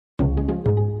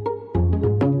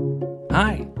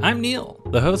Hi, I'm Neil,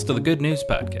 the host of the Good News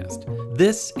Podcast.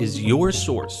 This is your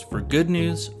source for good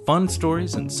news, fun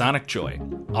stories, and sonic joy.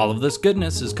 All of this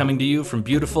goodness is coming to you from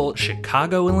beautiful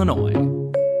Chicago, Illinois.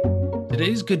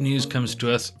 Today's good news comes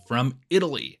to us from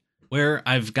Italy, where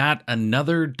I've got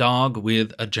another dog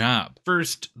with a job.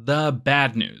 First, the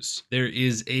bad news. There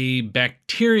is a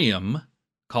bacterium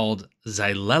called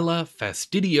Xylella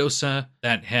fastidiosa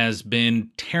that has been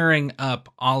tearing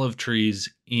up olive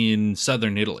trees in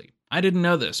southern Italy. I didn't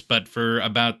know this, but for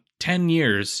about 10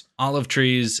 years, olive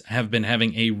trees have been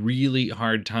having a really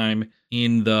hard time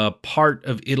in the part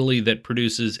of Italy that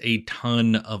produces a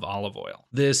ton of olive oil.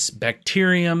 This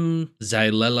bacterium,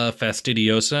 Xylella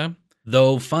fastidiosa,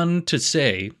 though fun to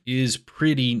say, is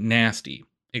pretty nasty.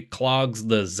 It clogs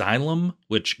the xylem,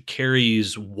 which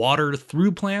carries water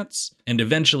through plants, and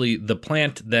eventually the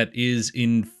plant that is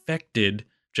infected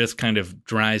just kind of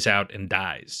dries out and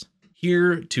dies.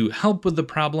 Here to help with the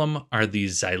problem are the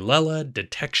Xylella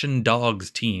Detection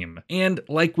Dogs team. And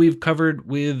like we've covered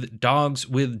with dogs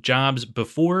with jobs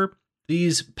before,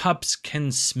 these pups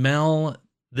can smell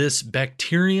this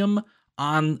bacterium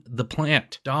on the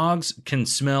plant. Dogs can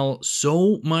smell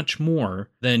so much more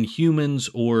than humans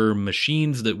or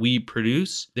machines that we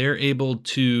produce. They're able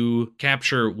to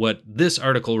capture what this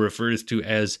article refers to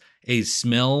as a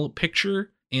smell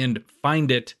picture and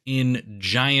find it in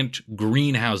giant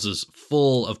greenhouses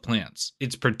full of plants.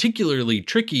 It's particularly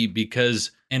tricky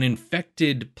because an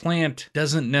infected plant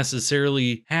doesn't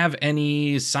necessarily have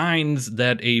any signs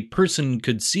that a person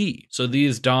could see. So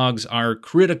these dogs are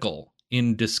critical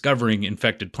in discovering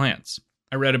infected plants.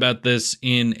 I read about this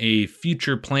in a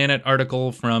Future Planet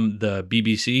article from the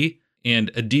BBC,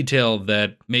 and a detail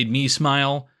that made me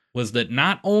smile was that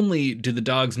not only do the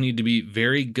dogs need to be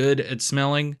very good at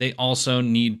smelling, they also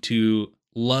need to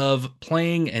love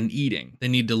playing and eating. They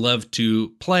need to love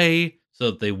to play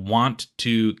so that they want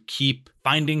to keep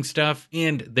finding stuff,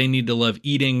 and they need to love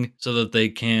eating so that they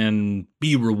can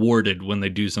be rewarded when they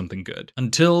do something good.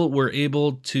 Until we're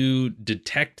able to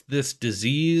detect this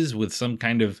disease with some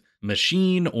kind of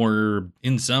machine or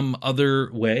in some other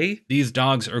way, these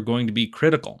dogs are going to be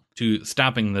critical to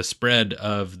stopping the spread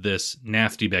of this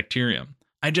nasty bacterium.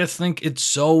 I just think it's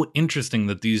so interesting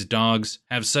that these dogs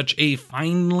have such a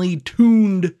finely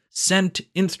tuned scent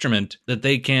instrument that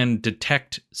they can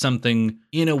detect something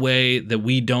in a way that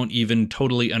we don't even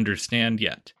totally understand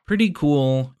yet. Pretty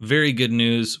cool, very good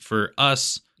news for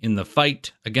us in the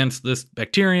fight against this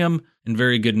bacterium, and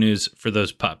very good news for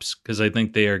those pups, because I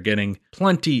think they are getting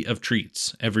plenty of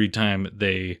treats every time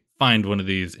they find one of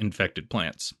these infected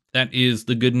plants. That is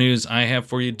the good news I have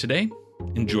for you today.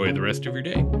 Enjoy the rest of your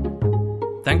day.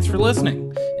 Thanks for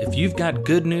listening. If you've got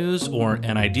good news or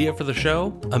an idea for the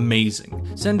show,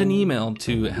 amazing. Send an email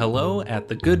to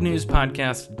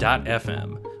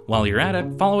hello@thegoodnewspodcast.fm. While you're at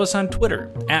it, follow us on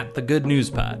Twitter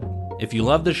 @thegoodnewspod. If you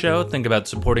love the show, think about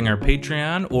supporting our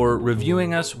Patreon or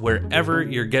reviewing us wherever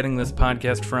you're getting this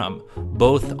podcast from.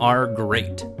 Both are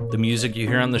great. The music you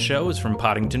hear on the show is from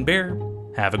Poddington Bear.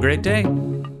 Have a great day.